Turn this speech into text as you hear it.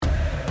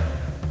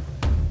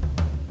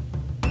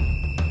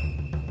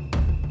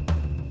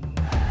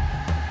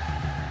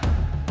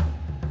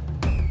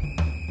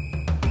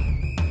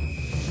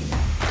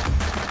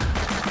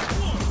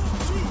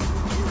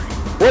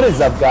What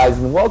is up, guys,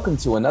 and welcome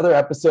to another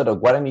episode of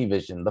Guarani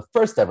Vision, the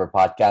first ever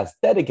podcast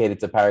dedicated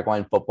to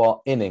Paraguayan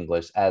football in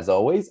English. As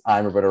always,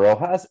 I'm Roberto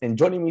Rojas, and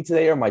joining me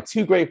today are my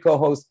two great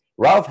co-hosts,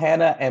 Ralph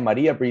Hanna and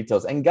Maria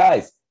Britos. And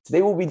guys,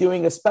 today we'll be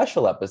doing a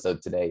special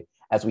episode today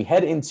as we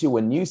head into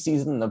a new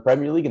season in the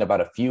Premier League in about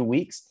a few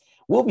weeks.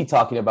 We'll be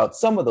talking about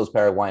some of those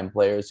Paraguayan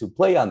players who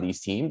play on these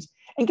teams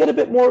and get a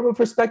bit more of a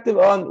perspective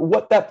on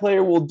what that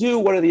player will do,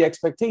 what are the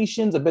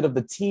expectations, a bit of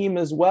the team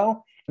as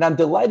well. And I'm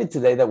delighted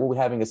today that we'll be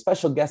having a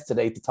special guest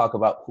today to talk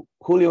about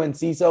Julio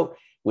Enciso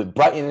with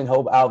Brighton and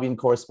Hove Albion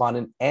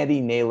correspondent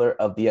Andy Naylor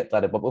of The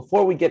Athletic. But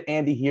before we get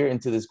Andy here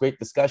into this great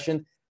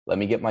discussion, let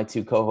me get my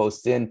two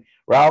co-hosts in.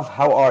 Ralph,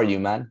 how are you,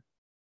 man?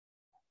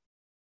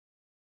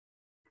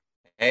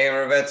 Hey,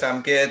 Roberto,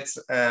 I'm good.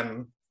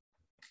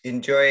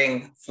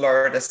 Enjoying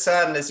Florida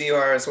sun as you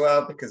are as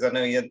well, because I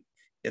know you're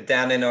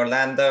down in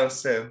Orlando,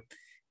 so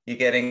you're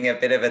getting a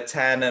bit of a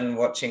tan and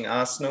watching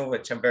Arsenal,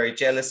 which I'm very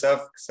jealous of,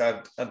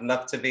 because I'd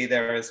love to be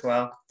there as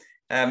well.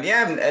 I'm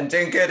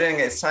doing good and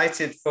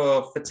excited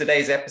for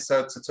today's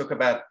episode to talk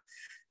about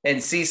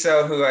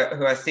Enciso,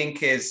 who I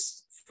think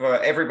is,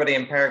 for everybody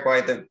in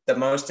Paraguay, the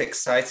most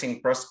exciting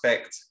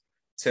prospect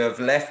to have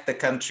left the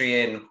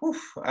country in,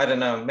 I don't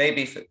know,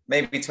 maybe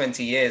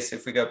 20 years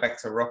if we go back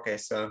to Roque.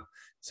 So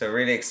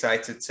really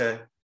excited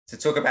to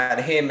talk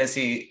about him as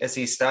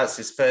he starts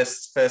his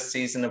first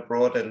season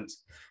abroad,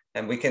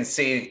 and we can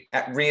see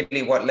at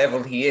really what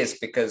level he is,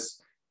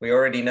 because we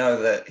already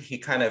know that he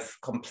kind of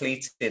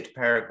completed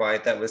Paraguay.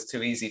 That was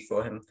too easy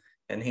for him,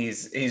 and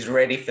he's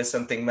ready for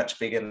something much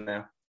bigger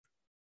now.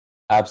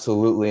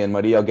 Absolutely. And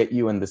Maria, I'll get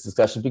you in this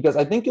discussion because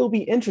I think it'll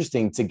be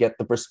interesting to get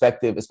the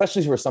perspective,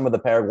 especially for some of the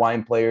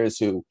Paraguayan players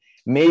who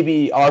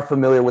maybe are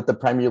familiar with the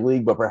Premier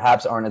League, but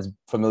perhaps aren't as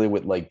familiar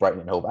with like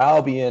Brighton and Hove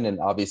Albion, and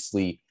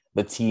obviously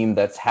the team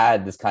that's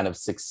had this kind of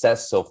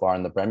success so far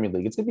in the Premier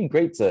League. It's going to be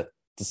great to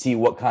see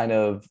what kind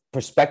of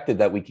perspective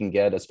that we can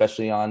get,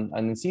 especially on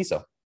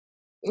Enciso.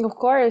 Of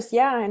course,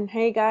 yeah. And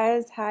hey,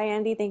 guys. Hi,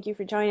 Andy. Thank you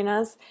for joining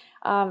us.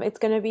 It's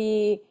going to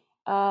be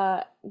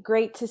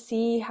great to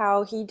see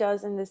how he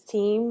does in this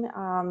team.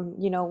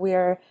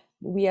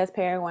 We as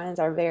Paraguayans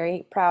are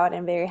very proud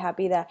and very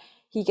happy that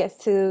he gets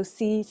to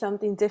see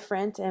something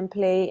different and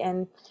play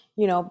and,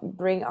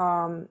 bring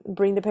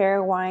the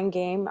Paraguayan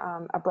game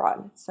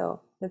abroad. So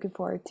looking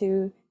forward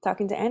to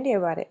talking to Andy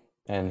about it.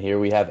 And here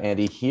we have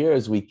Andy here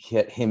as we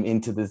get him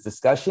into this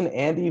discussion.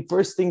 Andy,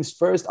 first things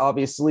first,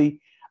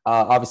 obviously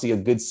a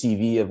good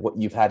CV of what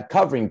you've had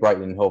covering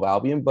Brighton and Hove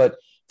Albion. But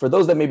for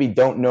those that maybe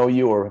don't know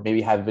you or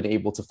maybe haven't been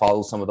able to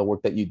follow some of the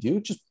work that you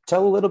do, just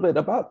tell a little bit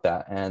about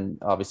that. And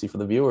obviously for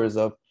the viewers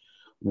of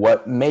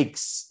what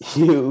makes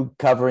you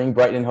covering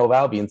Brighton and Hove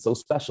Albion so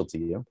special to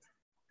you.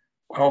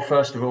 Well,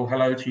 first of all,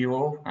 hello to you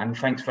all, and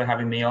thanks for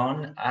having me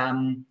on.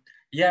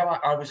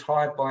 I was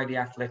hired by The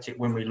Athletic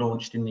when we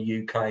launched in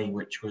the UK,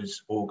 which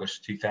was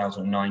August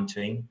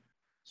 2019.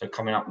 So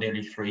coming up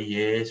nearly 3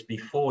 years.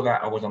 Before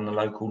that, I was on the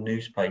local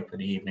newspaper,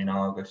 the Evening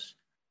Argus,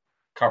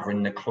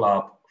 covering the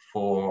club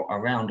for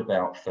around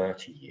about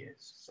 30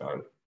 years.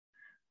 So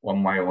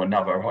one way or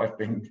another, I've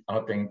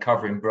been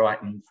covering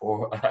Brighton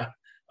for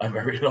a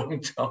very long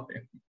time.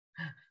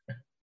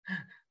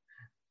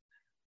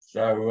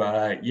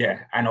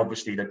 And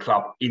obviously the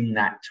club in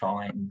that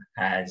time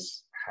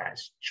has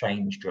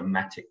changed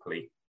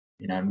dramatically.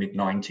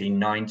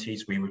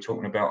 Mid-1990s, we were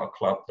talking about a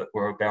club that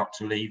were about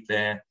to leave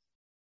their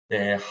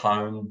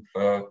home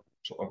for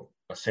sort of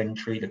a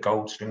century, the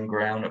Goldstone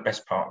Ground, the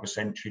best part of a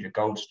century, the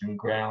Goldstone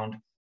Ground.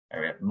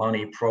 They had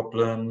money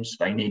problems.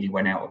 They nearly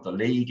went out of the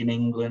league in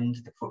England,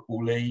 the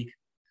Football League.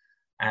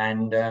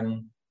 And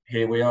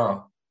here we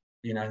are,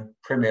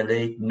 Premier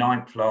League,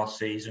 9th last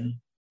season,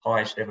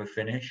 highest ever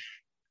finish.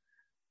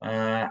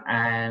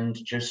 And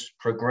just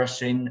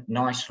progressing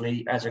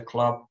nicely as a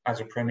club, as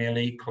a Premier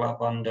League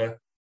club under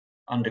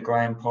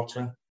Graham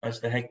Potter as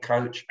the head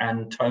coach,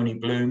 and Tony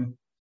Bloom,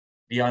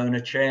 the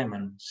owner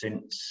chairman,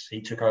 since he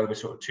took over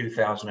sort of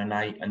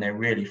 2008. And they're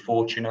really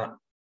fortunate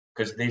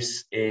because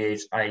this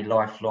is a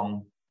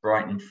lifelong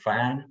Brighton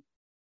fan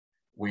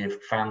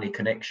with family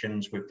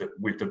connections with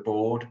the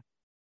board.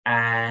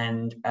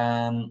 And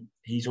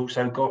he's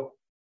also got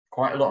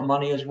quite a lot of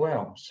money as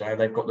well. So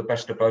they've got the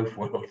best of both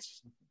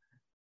worlds.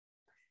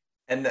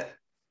 And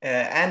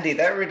Andy,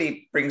 that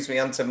really brings me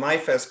on to my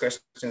first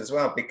question as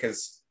well,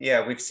 because,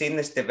 we've seen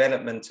this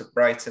development of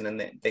Brighton, and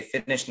they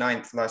finished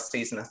 9th last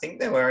season. I think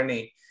they were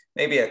only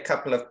maybe a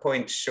couple of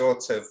points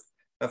short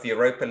of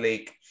Europa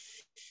League.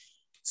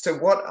 So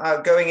what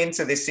are going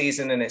into this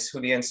season, and it's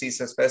Julio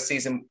Enciso's first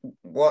season,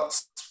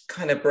 what's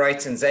kind of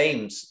Brighton's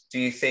aims, do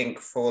you think,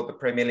 for the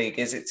Premier League?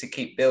 Is it to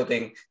keep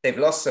building? They've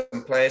lost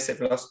some players.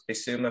 They've lost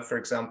Bissouma, for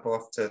example,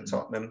 off to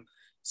Tottenham.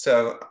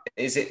 So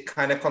is it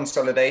kind of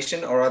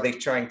consolidation, or are they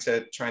trying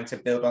to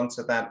build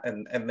onto that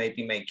and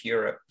maybe make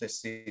Europe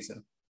this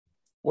season?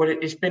 Well,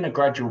 it's been a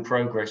gradual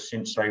progress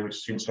since they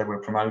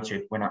were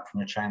promoted, went up from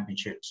the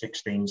Championship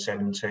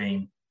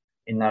 16-17.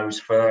 In those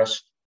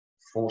first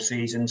 4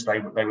 seasons, they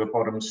were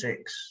bottom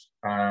 6.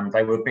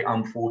 They were a bit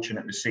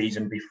unfortunate the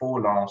season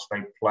before last.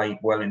 They played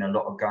well in a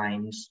lot of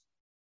games.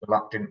 The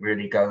luck didn't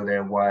really go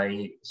their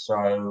way,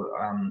 so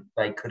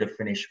they could have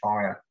finished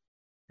higher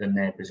than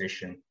their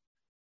position.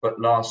 But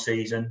last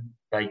season,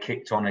 they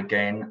kicked on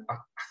again.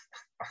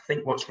 I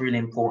think what's really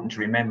important to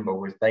remember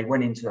was they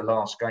went into the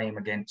last game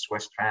against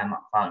West Ham at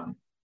home,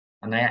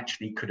 and they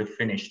actually could have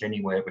finished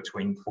anywhere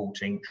between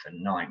 14th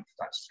and 9th.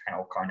 That's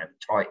how kind of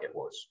tight it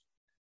was.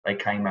 They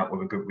came out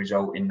with a good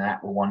result in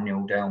that, were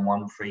 1-0 down,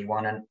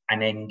 1-3-1,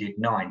 and ended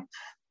 9th.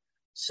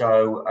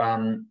 So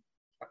I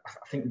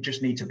think we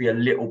just need to be a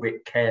little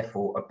bit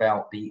careful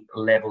about the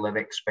level of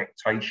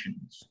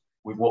expectations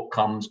with what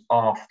comes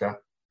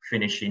after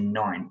finishing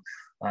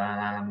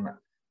 9th.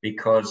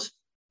 Because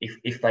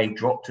if they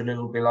dropped a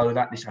little below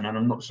that, and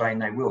I'm not saying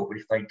they will, but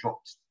if they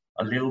dropped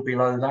a little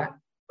below that,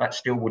 that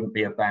still wouldn't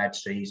be a bad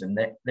season.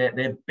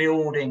 They're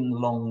building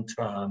long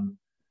term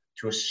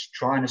to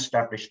try and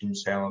establish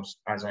themselves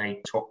as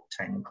a top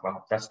 10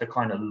 club. That's the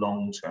kind of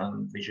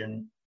long-term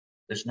vision.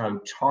 There's no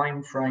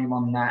time frame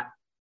on that,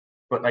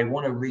 but they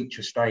want to reach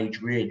a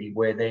stage really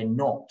where they're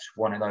not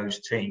one of those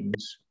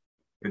teams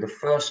where the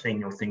first thing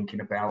you're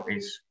thinking about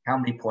is how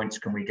many points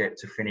can we get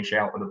to finish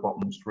out of the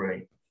bottom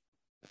 3.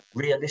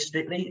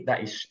 Realistically,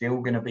 that is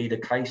still going to be the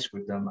case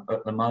with them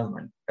at the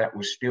moment. That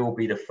will still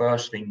be the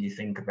first thing you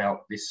think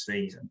about this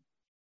season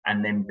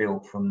and then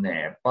build from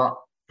there. But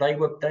they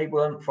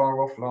weren't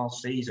far off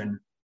last season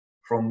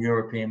from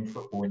European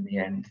football in the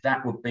end.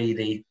 That would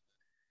be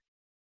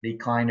the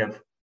kind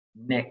of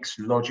next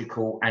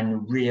logical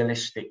and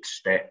realistic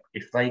step.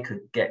 If they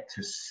could get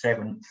to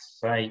 7th,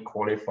 say,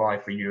 qualify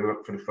for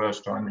Europe for the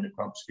first time in the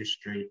club's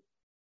history,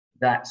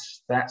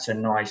 that's a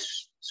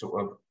nice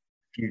sort of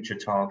future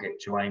target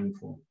to aim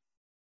for.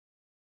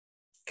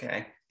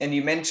 Okay. And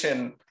you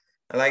mentioned,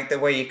 I like the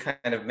way you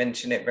kind of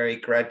mention it, very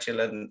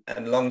gradual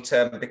and long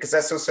term, because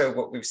that's also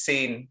what we've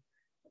seen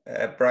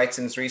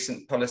Brighton's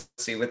recent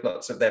policy with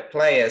lots of their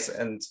players.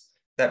 And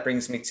that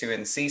brings me to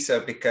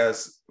Enciso,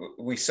 because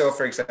we saw,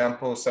 for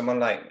example, someone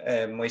like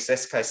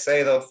Moises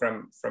Caicedo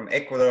from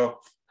Ecuador.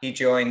 He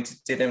joined,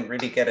 didn't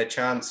really get a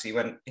chance. He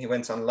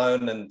went on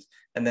loan,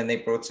 and then they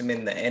brought him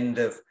in the end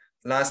of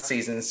last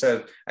season.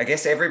 So I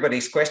guess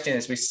everybody's question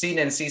is, we've seen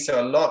Enciso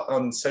a lot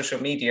on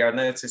social media. I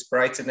noticed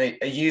Brighton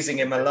are using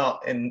him a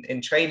lot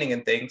in training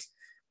and things.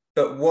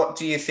 But what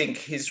do you think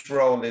his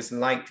role is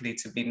likely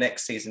to be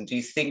next season? Do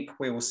you think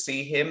we will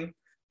see him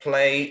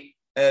play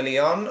early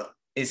on?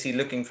 Is he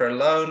looking for a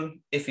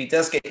loan? If he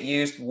does get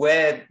used,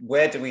 where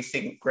do we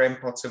think Graham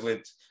Potter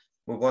would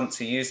want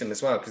to use him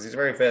as well? Because he's a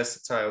very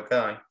versatile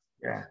guy.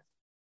 Yeah.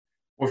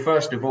 Well,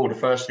 first of all, the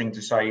first thing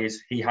to say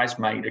is he has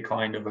made a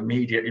kind of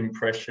immediate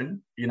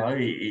impression. You know,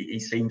 he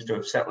seems to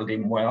have settled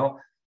in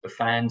well. The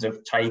fans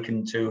have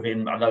taken to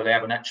him, although they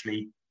haven't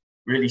actually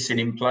really seen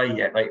him play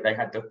yet. They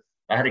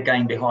had a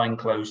game behind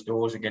closed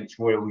doors against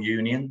Royal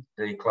Union,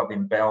 the club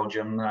in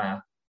Belgium,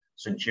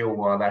 St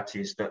Gilloise, that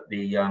is, that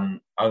the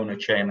owner,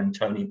 chairman,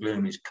 Tony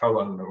Bloom, is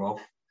co-owner of.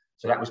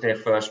 So that was their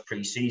first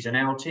pre-season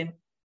outing.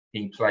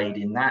 He played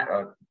in that.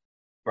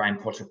 Graham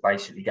Potter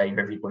basically gave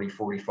everybody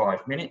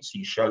 45 minutes.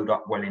 He showed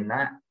up well in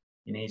that.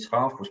 In his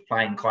half, was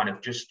playing kind of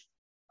just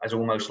as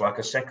almost like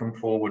a second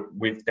forward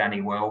with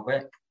Danny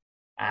Welbeck.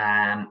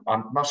 And I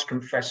must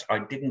confess, I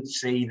didn't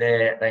see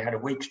they had a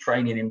week's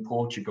training in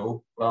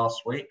Portugal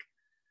last week,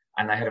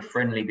 and they had a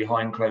friendly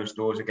behind closed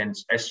doors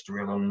against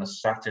Estoril on the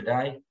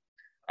Saturday.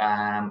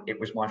 It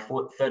was my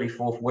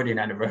 34th wedding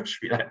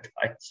anniversary that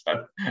day,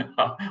 so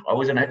I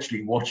wasn't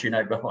actually watching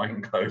a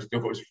behind closed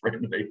doors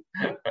friendly.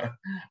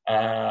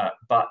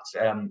 But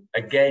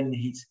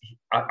again,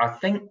 I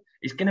think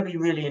it's going to be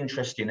really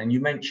interesting. And you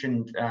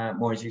mentioned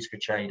Moises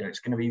Caicedo. It's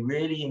going to be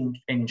really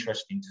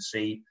interesting to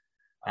see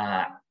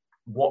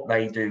what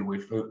they do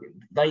with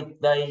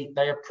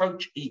they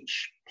approach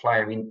each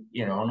player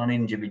on an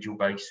individual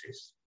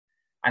basis.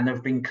 And there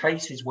have been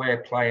cases where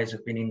players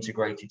have been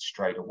integrated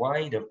straight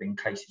away. There have been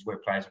cases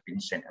where players have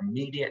been sent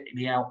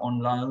immediately out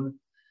on loan.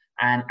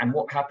 And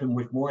what happened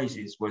with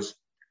Moises was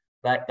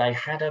that they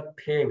had a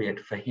period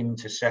for him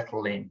to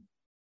settle in,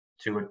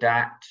 to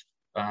adapt.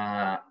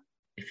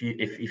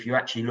 If you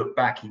actually look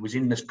back, he was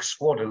in the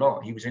squad a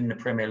lot. He was in the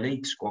Premier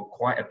League squad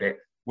quite a bit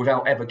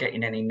without ever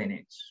getting any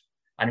minutes.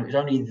 And it was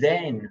only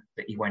then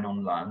that he went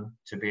on loan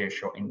to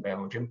Beerschot in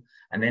Belgium.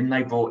 And then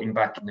they brought him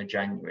back in the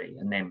January,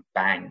 and then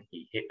bang,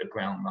 he hit the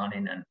ground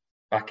running, and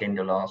back end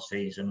of last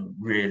season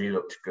really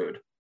looked good.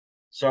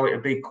 So it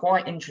would be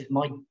quite interesting.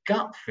 My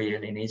gut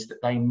feeling is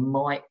that they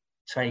might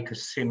take a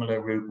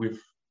similar route with,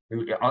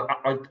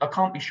 I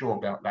can't be sure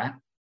about that,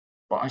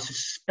 but I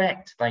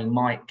suspect they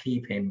might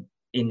keep him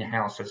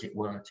in-house, as it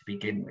were, to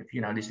begin with.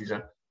 You know, this is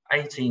an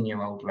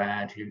 18-year-old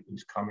lad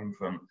who's coming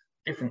from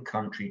a different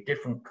country,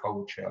 different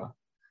culture.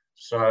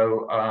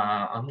 So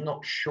I'm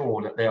not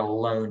sure that they'll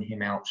loan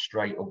him out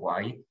straight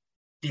away,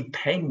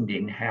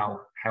 depending how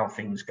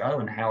things go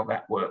and how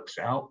that works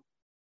out.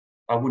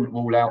 I wouldn't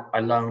rule out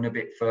a loan a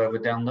bit further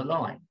down the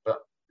line, but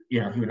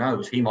who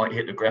knows? He might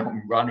hit the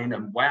ground running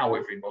and wow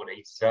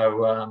everybody.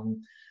 So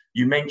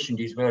You mentioned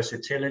his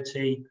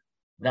versatility.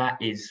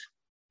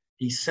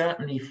 He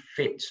certainly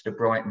fits the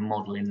Brighton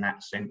model in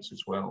that sense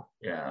as well.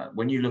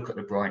 When you look at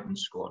the Brighton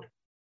squad,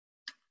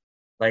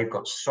 they've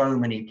got so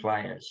many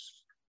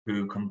players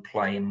who can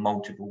play in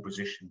multiple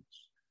positions.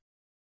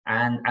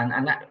 And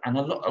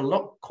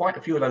quite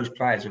a few of those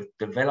players have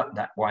developed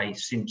that way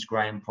since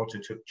Graham Potter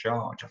took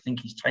charge. I think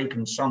he's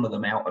taken some of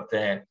them out of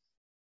their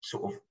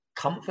sort of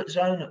comfort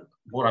zone.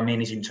 What I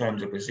mean is in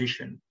terms of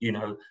position. You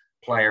know,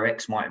 player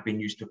X might have been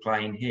used to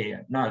playing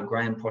here. No,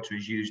 Graham Potter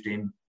has used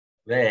him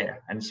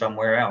there and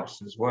somewhere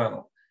else as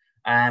well.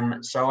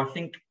 So I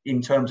think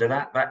in terms of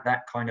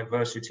that kind of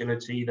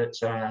versatility that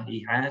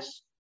he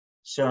has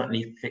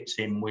certainly fits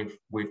in with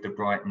the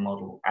Brighton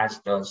model, as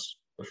does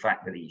the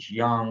fact that he's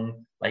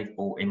young. They've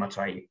bought him at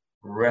a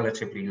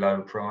relatively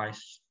low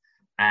price,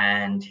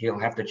 and he'll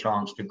have the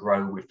chance to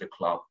grow with the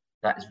club.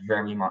 That is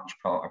very much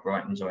part of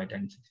Brighton's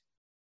identity.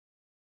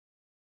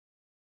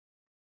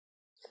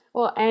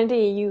 Well,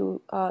 Andy,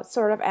 you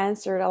sort of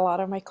answered a lot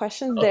of my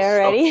questions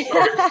there already.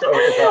 Sorry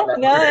about that.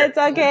 No, it's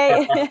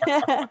okay.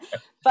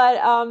 But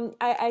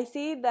I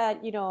see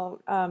that,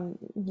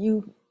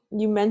 you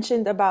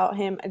mentioned about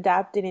him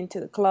adapting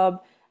into the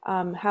club.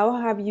 How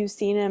have you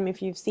seen him?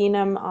 If you've seen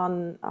him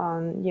on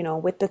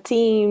with the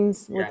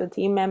teams, with the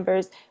team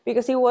members,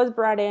 because he was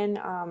brought in,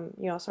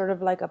 sort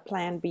of like a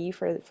plan B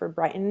for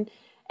Brighton.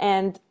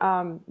 And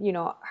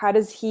how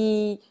does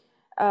he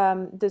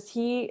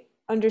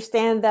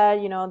understand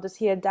that? Does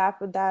he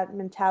adapt with that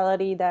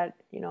mentality that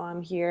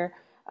I'm here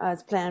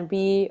as plan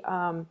B?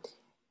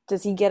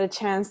 Does he get a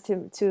chance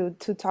to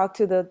talk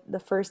to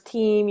the first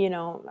team?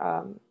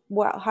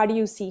 How do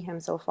you see him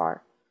so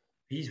far?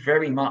 He's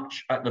very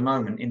much at the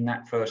moment in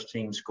that first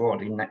team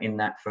squad, in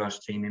that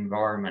first team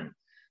environment.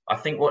 I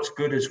think what's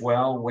good as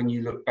well, when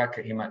you look back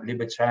at him at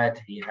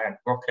Libertad, he had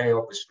Roque,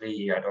 obviously,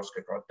 he had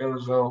Oscar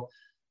Cardozo.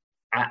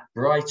 At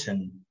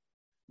Brighton,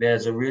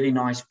 there's a really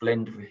nice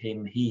blend for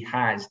him. He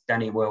has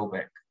Danny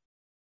Welbeck,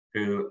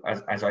 who,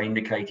 as I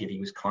indicated, he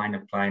was kind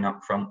of playing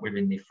up front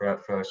within the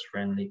first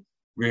friendly,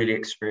 really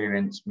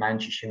experienced.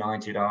 Manchester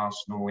United,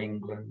 Arsenal,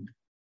 England.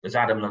 There's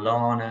Adam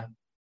Lallana,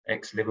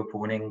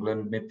 ex-Liverpool and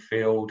England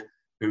midfield,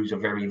 who's a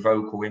very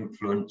vocal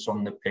influence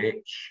on the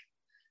pitch.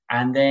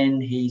 And then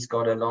he's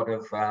got a lot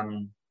of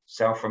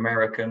South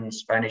American,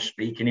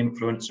 Spanish-speaking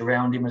influence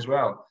around him as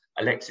well.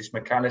 Alexis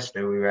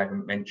McAllister, who we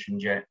haven't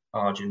mentioned yet,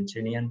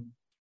 Argentinian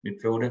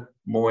midfielder,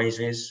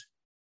 Moises.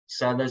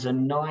 So there's a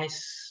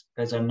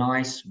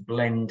nice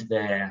blend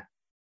there.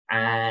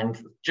 And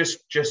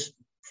just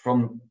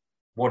from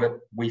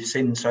what we've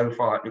seen so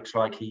far, it looks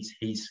like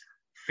he's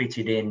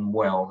fitted in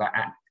well.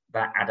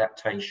 That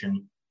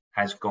adaptation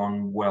has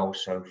gone well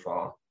so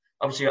far.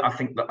 Obviously, I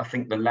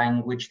think the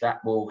language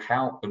that will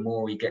help. The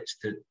more he gets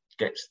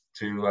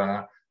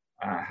to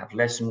have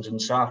lessons and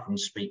stuff and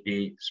speak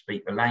the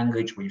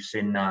language. We've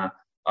seen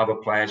other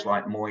players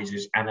like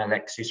Moises and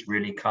Alexis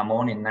really come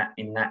on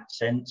in that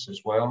sense as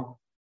well.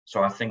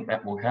 So I think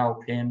that will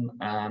help him.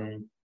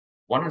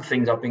 One of the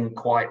things I've been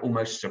quite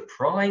almost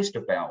surprised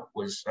about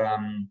was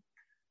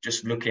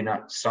just looking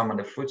at some of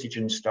the footage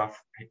and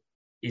stuff.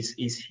 Is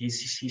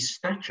his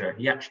stature.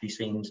 He actually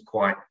seems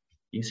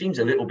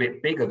a little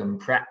bit bigger than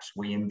perhaps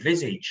we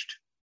envisaged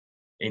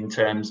in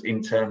terms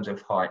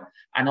of height.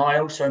 And I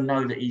also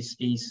know that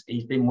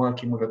he's been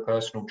working with a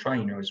personal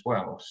trainer as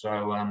well.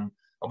 So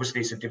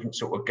obviously it's a different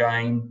sort of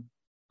game,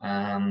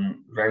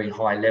 very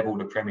high level,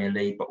 the Premier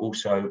League, but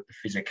also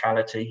the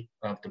physicality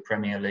of the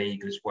Premier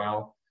League as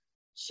well.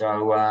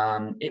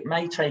 So it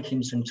may take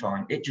him some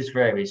time. It just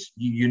varies.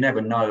 You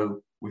never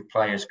know with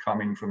players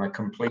coming from a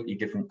completely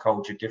different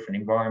culture, different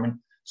environment.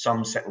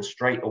 Some settle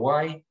straight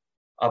away,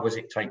 others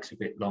it takes a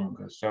bit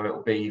longer. So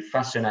it'll be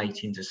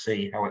fascinating to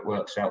see how it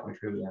works out with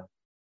Julio.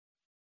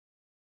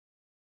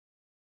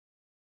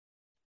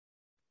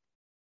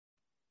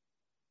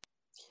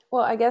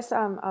 Well, I guess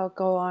I'll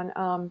go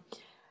on.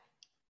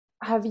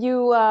 Have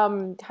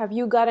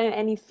you gotten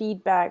any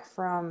feedback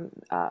from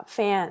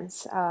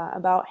fans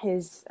about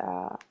his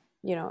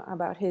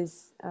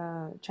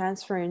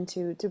transfer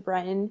into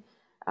Brighton?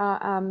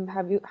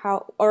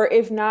 Or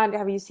if not,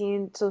 have you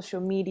seen social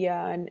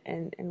media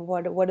and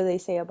what do they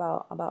say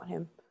about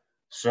him?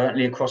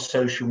 Certainly across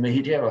social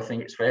media, I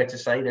think it's fair to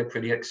say they're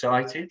pretty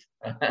excited,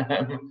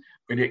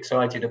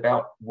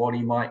 about what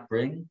he might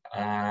bring.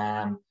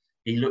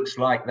 He looks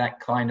like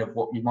that kind of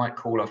what you might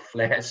call a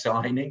flair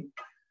signing,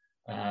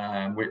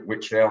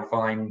 which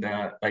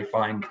they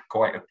find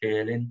quite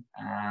appealing.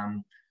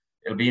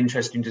 It'll be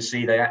interesting to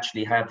see. They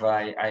actually have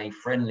a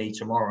friendly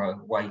tomorrow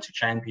away to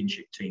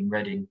Championship team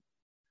Reading.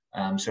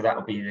 So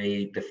that'll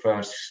be the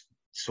first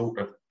sort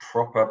of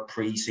proper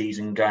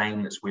pre-season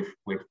game that's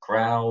with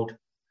crowd.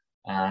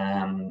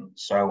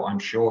 So I'm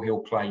sure he'll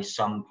play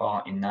some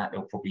part in that.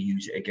 They'll probably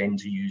use it again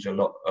to use a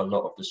lot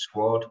of the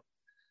squad.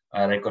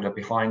 They've got a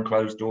behind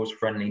closed doors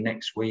friendly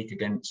next week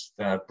against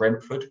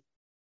Brentford,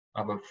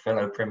 other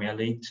fellow Premier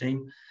League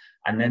team.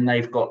 And then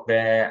they've got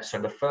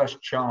the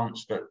first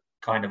chance that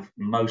kind of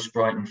most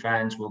Brighton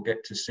fans will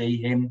get to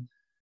see him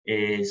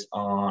is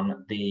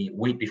on the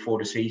week before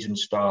the season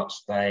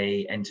starts,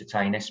 they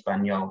entertain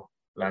Espanyol,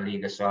 La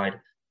Liga side,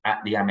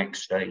 at the Amex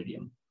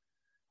Stadium.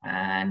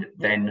 And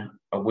then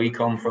a week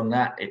on from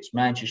that, it's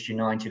Manchester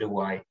United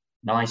away.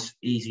 Nice,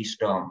 easy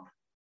start.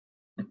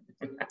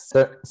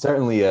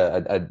 Certainly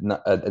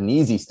an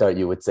easy start,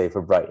 you would say,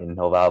 for Brighton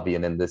Hove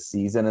Albion in this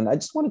season. And I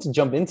just wanted to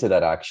jump into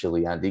that,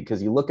 actually, Andy,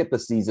 because you look at the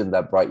season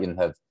that Brighton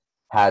have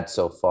had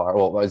so far.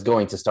 Well, I was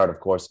going to start,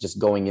 of course, just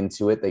going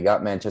into it. They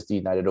got Manchester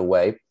United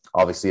away,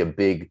 obviously a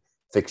big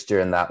fixture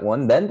in that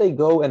one. Then they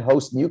go and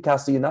host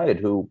Newcastle United,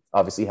 who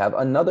obviously have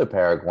another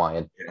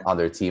Paraguayan on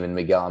their team in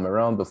Miguel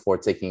Almiron, before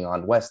taking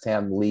on West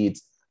Ham,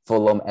 Leeds,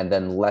 Fulham, and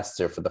then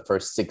Leicester for the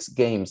first 6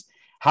 games.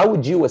 How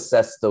would you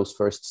assess those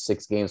first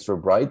 6 games for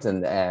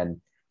Brighton and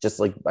just,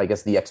 like, I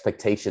guess, the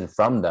expectation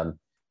from them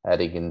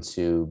heading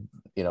into,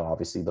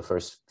 obviously the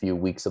first few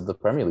weeks of the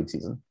Premier League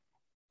season?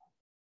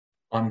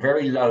 I'm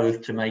very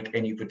loath to make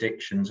any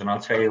predictions, and I'll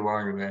tell you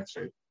why,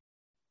 Roberto.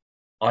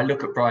 I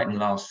look at Brighton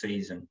last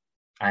season,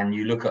 and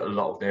you look at a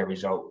lot of their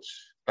results.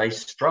 They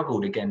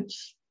struggled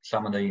against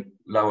some of the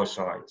lower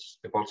sides,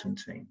 the bottom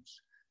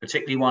teams,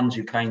 particularly ones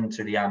who came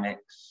to the Amex,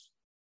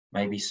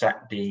 maybe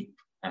sat deep,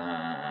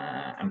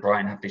 and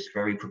Brighton have this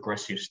very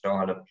progressive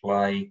style of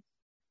play,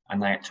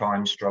 and they at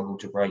times struggle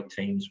to break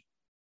teams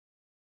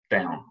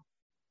down.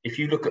 If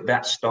you look at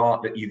that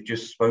start that you've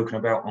just spoken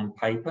about on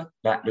paper,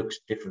 that looks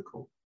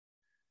difficult.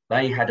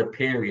 They had a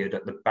period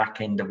at the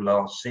back end of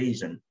last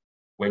season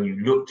when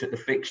you looked at the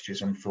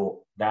fixtures and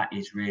thought, that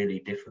is really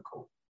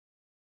difficult.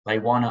 They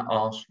won at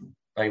Arsenal.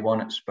 They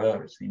won at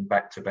Spurs in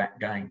back-to-back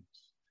games.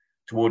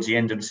 Towards the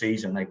end of the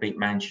season, they beat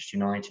Manchester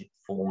United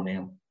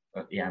 4-0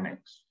 at the Amex.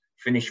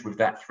 Finished with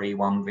that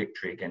 3-1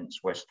 victory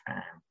against West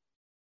Ham.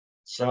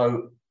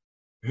 So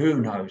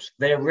who knows?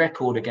 Their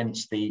record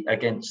against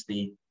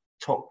the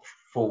top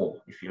 4,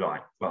 if you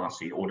like,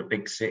 last year, or the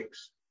big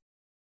 6,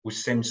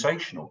 was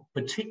sensational,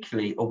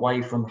 particularly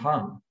away from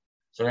home.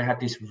 So they had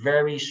this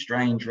very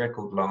strange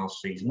record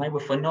last season. They were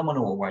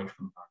phenomenal away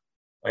from home.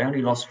 They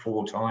only lost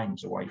 4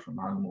 times away from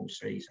home all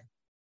season.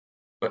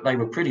 But they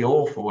were pretty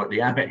awful at the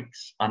Amex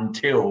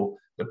until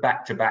the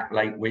back-to-back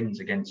late wins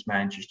against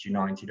Manchester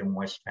United and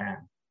West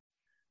Ham.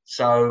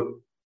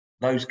 So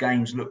those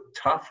games look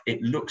tough.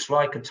 It looks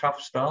like a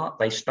tough start.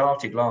 They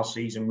started last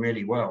season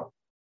really well,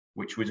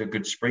 which was a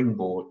good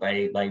springboard.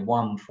 They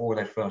won 4 of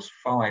their first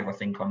 5, I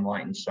think I'm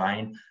right in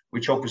saying,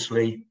 which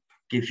obviously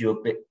gives you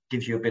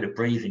a bit of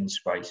breathing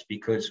space,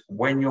 because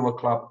when you're a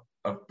club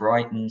of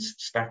Brighton's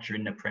stature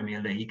in the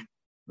Premier League,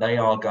 they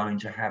are going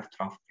to have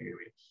tough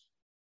periods.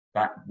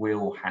 That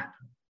will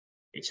happen.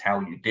 It's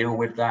how you deal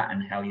with that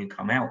and how you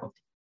come out of it.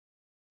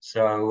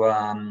 So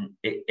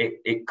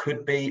it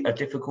could be a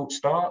difficult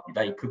start.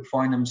 They could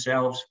find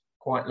themselves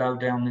quite low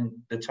down in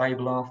the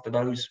table after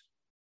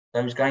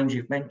those games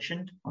you've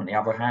mentioned. On the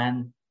other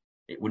hand,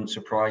 it wouldn't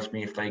surprise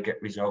me if they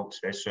get results.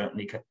 They're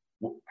certainly.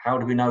 How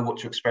do we know what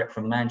to expect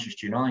from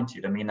Manchester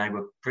United? I mean, they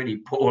were pretty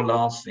poor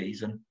last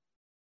season.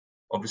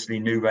 Obviously,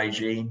 new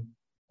regime.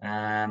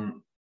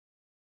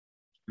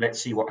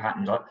 Let's see what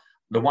happens.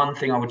 The one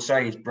thing I would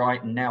say is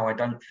Brighton now, I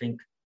don't think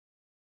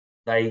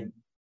they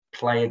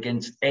play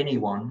against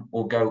anyone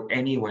or go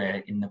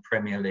anywhere in the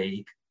Premier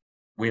League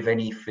with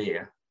any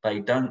fear. They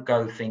don't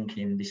go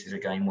thinking this is a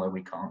game where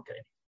we can't get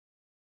it.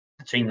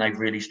 The team they've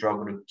really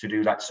struggled to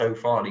do that so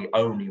far, the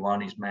only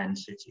one is Man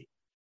City.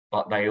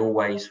 But they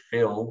always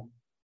feel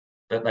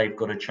that they've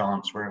got a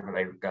chance wherever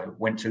they go.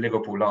 Went to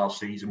Liverpool last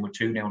season, were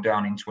 2-0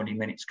 down in 20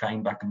 minutes,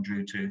 came back and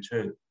drew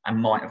 2-2 and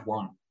might have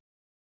won.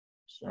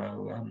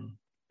 So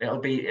it'll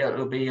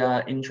be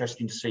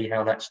interesting to see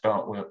how that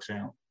start works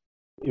out.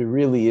 It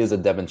really is a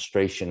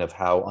demonstration of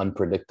how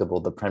unpredictable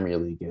the Premier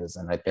League is.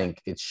 And I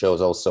think it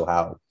shows also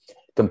how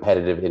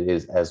competitive it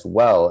is as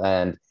well.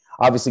 And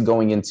obviously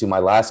going into my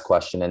last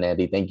question, and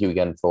Andy, thank you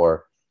again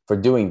for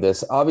doing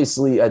this.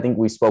 Obviously, I think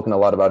we've spoken a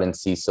lot about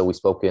Enciso. We've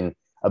spoken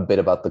a bit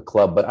about the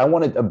club, but I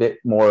wanted a bit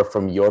more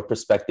from your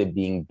perspective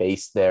being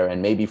based there.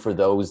 And maybe for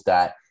those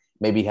that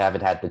maybe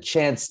haven't had the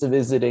chance to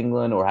visit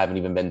England or haven't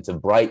even been to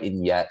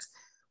Brighton yet,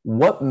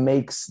 what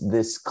makes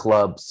this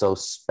club so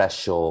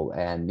special?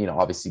 And,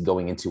 obviously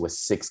going into a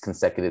 6th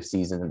consecutive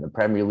season in the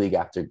Premier League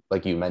after,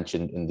 like you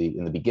mentioned in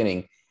the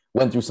beginning,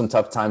 went through some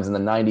tough times in the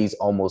 90s,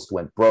 almost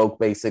went broke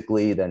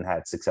basically, then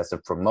had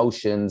successive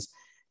promotions,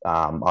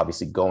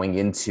 obviously going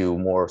into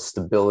more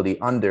stability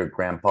under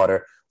Graham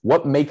Potter.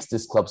 What makes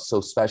this club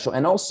so special?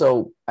 And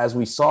also, as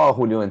we saw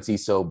Julio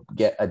Enciso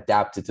get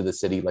adapted to the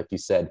city, like you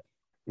said,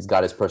 he's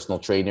got his personal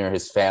trainer,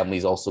 his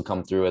family's also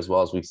come through, as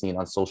well as we've seen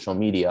on social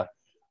media.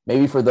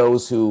 Maybe for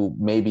those who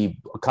maybe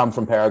come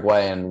from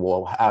Paraguay and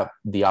will have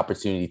the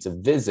opportunity to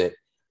visit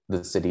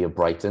the city of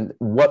Brighton,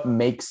 what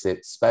makes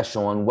it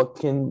special? And what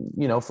can,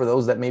 for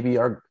those that maybe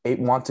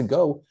want to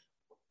go,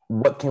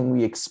 what can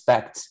we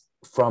expect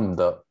from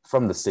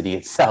the city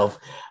itself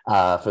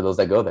for those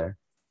that go there?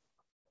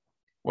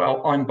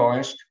 Well, I'm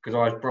biased because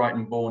I was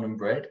Brighton born and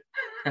bred.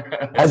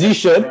 As you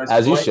should,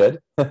 you should.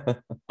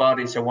 But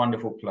it's a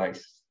wonderful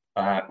place.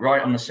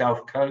 Right on the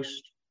south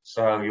coast.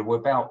 So you're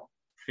about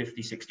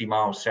 50, 60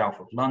 miles south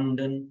of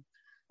London.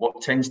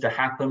 What tends to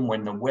happen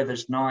when the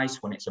weather's nice,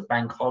 when it's a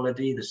bank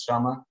holiday, the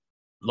summer,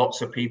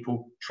 lots of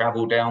people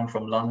travel down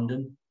from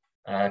London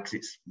because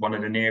it's one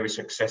of the nearest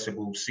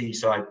accessible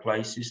seaside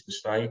places to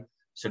stay.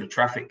 So the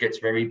traffic gets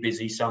very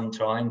busy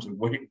sometimes, and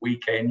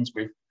weekends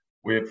with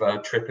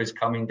trippers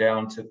coming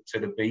down to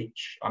the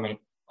beach. I mean,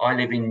 I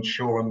live in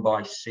Shoreham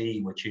by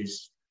Sea, which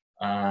is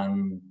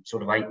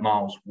sort of 8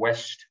 miles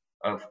west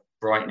of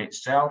Brighton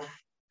itself.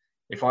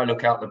 If I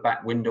look out the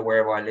back window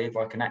where I live,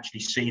 I can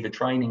actually see the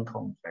training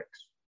complex,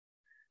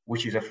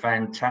 which is a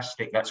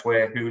fantastic, that's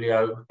where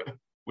Julio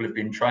will have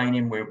been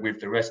training with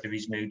the rest of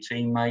his new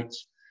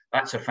teammates.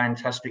 That's a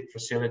fantastic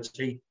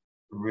facility,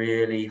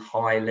 really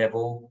high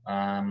level,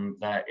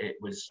 that it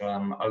was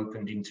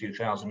opened in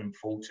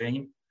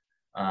 2014.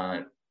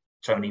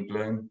 Tony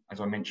Bloom, as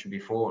I mentioned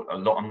before, a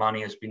lot of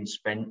money has been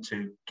spent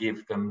to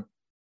give them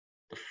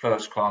the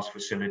first class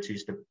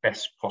facilities, the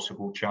best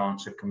possible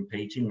chance of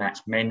competing.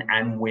 That's men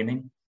and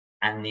women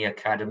and the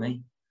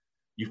academy.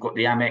 You've got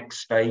the Amex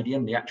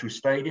Stadium, the actual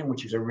stadium,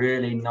 which is a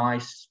really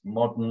nice,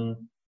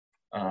 modern,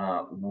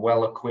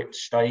 well-equipped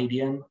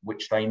stadium,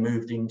 which they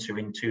moved into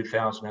in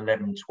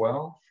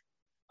 2011-12.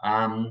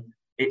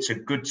 It's a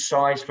good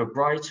size for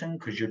Brighton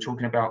because you're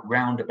talking about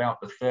round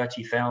about the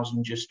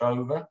 30,000 just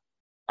over.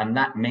 And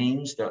that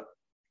means that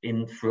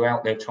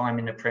throughout their time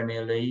in the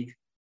Premier League,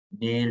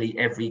 nearly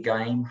every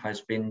game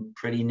has been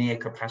pretty near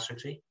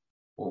capacity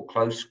or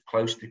close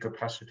to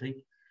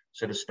capacity.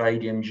 So the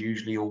stadium's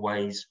usually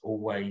always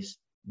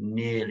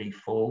nearly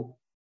full.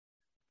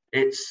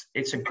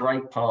 It's a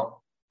great part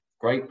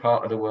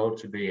of the world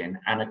to be in,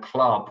 and a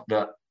club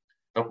that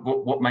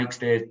what makes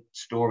their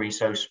story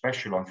so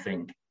special, I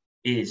think,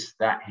 is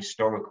that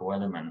historical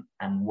element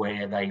and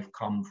where they've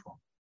come from,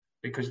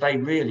 because they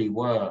really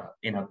were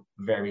in a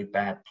very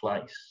bad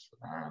place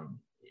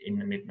in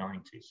the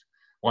mid-90s.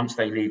 Once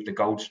they leave the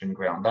Goldstone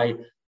ground,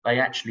 they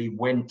actually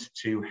went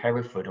to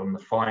Hereford on the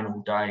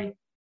final day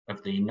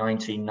of the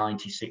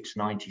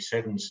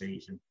 1996-97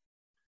 season.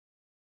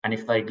 And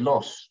if they'd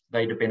lost,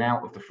 they'd have been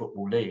out of the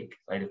Football League.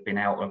 They'd have been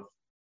out of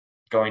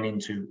going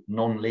into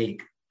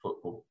non-league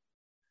football.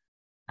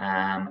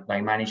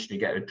 They managed to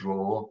get a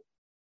draw,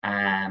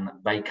 and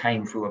they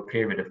came through a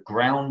period of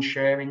ground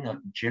sharing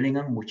at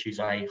Gillingham, which is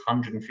a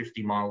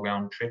 150-mile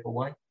round trip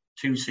away.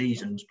 2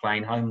 seasons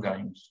playing home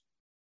games,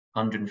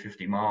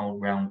 150-mile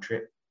round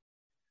trip.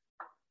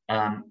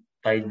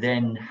 They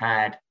then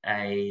had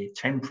a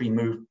temporary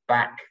move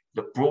back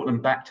that brought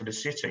them back to the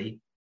city,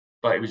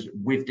 but it was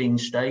Withdean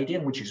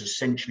Stadium, which is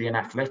essentially an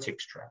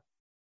athletics track,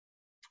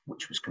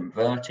 which was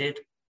converted.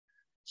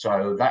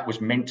 So that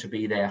was meant to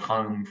be their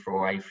home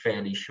for a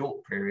fairly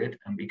short period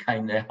and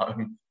became their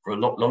home for a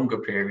lot longer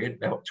period,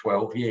 about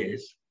 12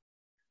 years.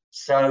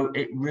 So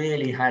it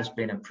really has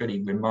been a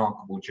pretty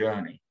remarkable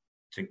journey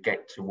to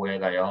get to where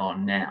they are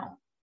now.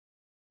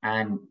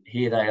 And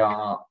here they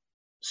are,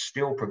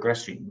 still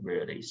progressing,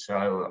 really.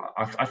 So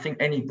I think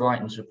any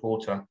Brighton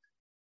supporter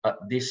at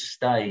this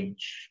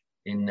stage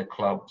in the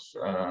club's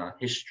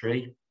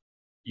history,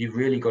 you've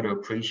really got to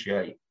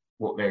appreciate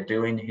what they're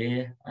doing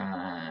here,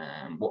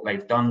 what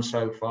they've done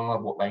so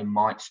far, what they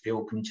might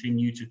still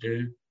continue to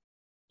do,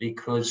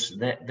 because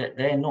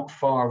they're not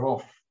far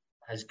off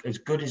as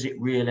good as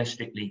it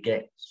realistically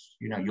gets.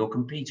 You know, you're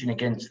competing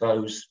against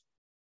those.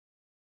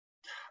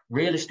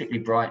 Realistically,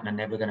 Brighton are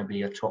never going to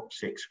be a top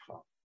 6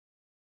 club.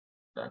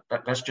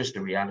 That's just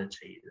a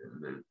reality.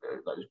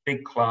 Those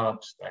big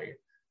clubs,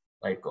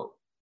 they've got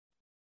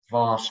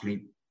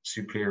vastly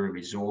superior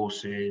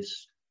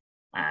resources.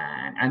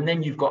 And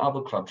then you've got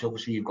other clubs.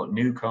 Obviously, you've got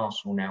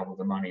Newcastle now with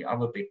the money,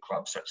 other big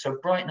clubs. So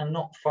Brighton are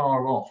not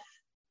far off,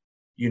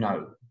 you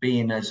know,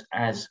 being as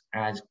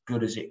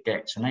good as it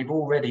gets. And they've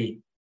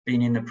already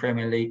been in the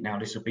Premier League now.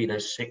 This will be their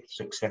 6th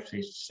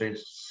successive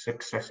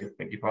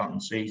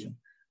season,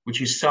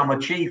 which is some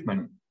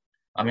achievement.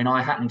 I mean,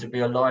 I happen to be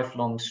a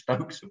lifelong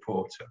Stoke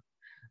supporter,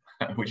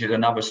 which is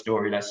another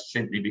story. That's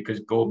simply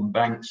because Gordon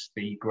Banks,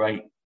 the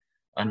great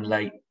and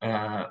late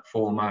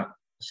former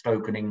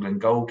Stoke and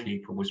England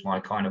goalkeeper, was my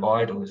kind of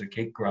idol as a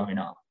kid growing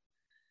up.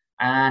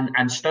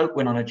 And Stoke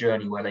went on a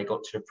journey where they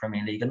got to the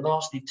Premier League and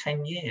lasted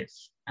 10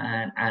 years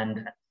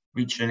and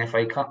reached an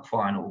FA Cup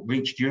final,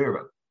 reached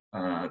Europe,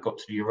 got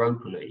to the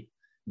Europa League.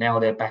 Now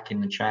they're back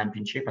in the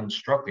Championship and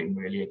struggling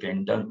really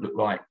again, don't look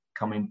like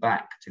coming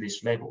back to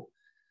this level.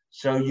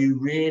 So you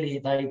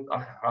really,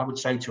 I would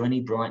say to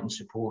any Brighton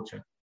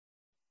supporter,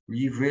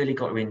 you've really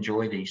got to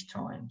enjoy these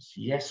times.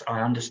 Yes,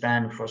 I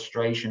understand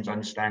frustrations. I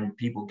understand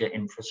people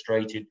getting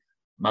frustrated,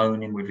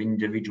 moaning with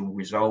individual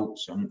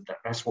results, and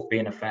that's what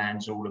being a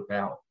fan's all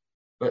about.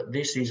 But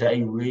this is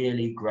a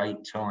really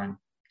great time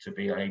to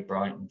be a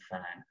Brighton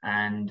fan.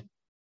 And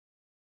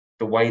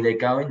the way they're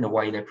going, the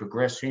way they're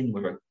progressing,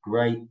 with a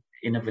great,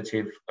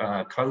 innovative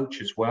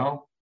coach as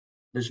well,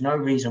 there's no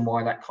reason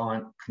why that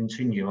can't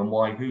continue and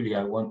why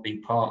Julio won't be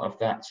part of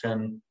that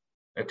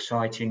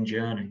exciting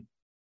journey.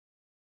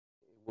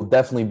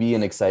 definitely be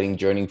an exciting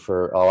journey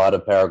for a lot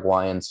of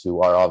Paraguayans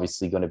who are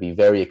obviously going to be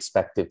very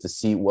expectant to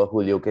see what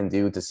Julio can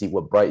do, to see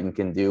what Brighton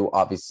can do.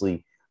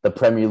 Obviously, the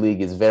Premier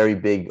League is very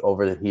big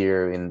over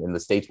here in the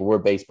States where we're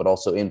based, but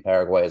also in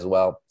Paraguay as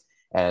well.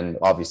 And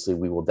obviously,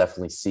 we will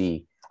definitely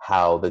see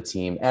how the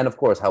team and, of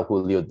course, how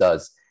Julio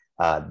does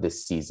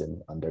this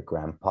season under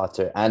Graham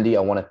Potter. Andy,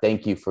 I want to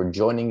thank you for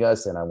joining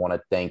us, and I want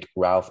to thank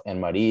Ralph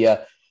and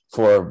Maria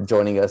for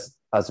joining us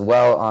as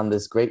well on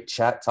this great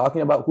chat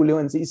talking about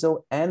Julio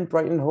Enciso and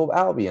Brighton Hove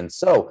Albion.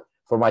 So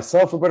for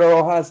myself, Roberto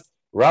Rojas,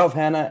 Ralph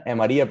Hanna, and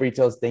Maria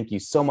Britos, thank you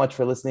so much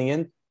for listening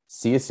in.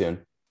 See you soon.